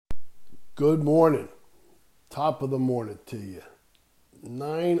Good morning. Top of the morning to you.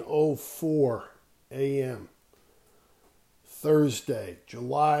 9:04 a.m. Thursday,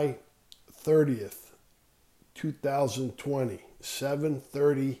 July 30th, 2020.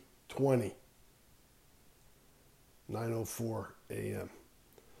 7:30:20. 9:04 a.m.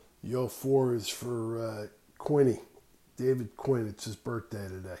 The 04 is for Quinny. David Quinn. It's his birthday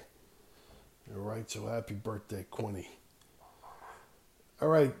today. All right, so happy birthday, Quinny. All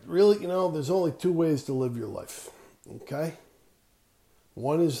right, really, there's only two ways to live your life, okay?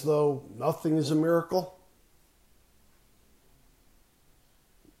 One is though nothing is a miracle.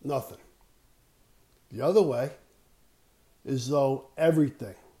 Nothing. The other way is though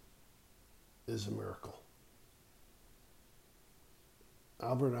everything is a miracle.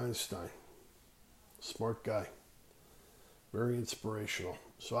 Albert Einstein, smart guy, very inspirational.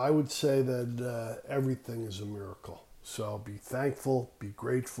 So I would say that everything is a miracle. So be thankful, be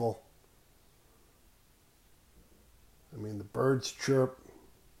grateful. I mean, the birds chirp.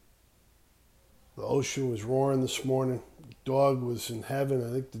 The ocean was roaring this morning. The dog was in heaven.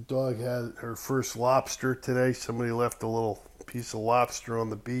 I think the dog had her first lobster today. Somebody left a little piece of lobster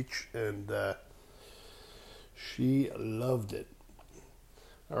on the beach, and she loved it.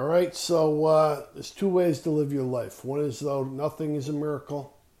 All right, so there's two ways to live your life. One is though nothing is a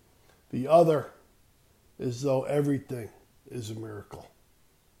miracle. The other is though everything is a miracle.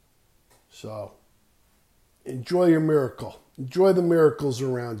 So enjoy your miracle. Enjoy the miracles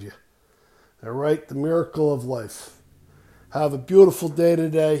around you. All right, the miracle of life. Have a beautiful day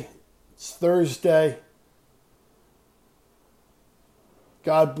today. It's Thursday.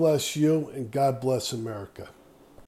 God bless you and God bless America.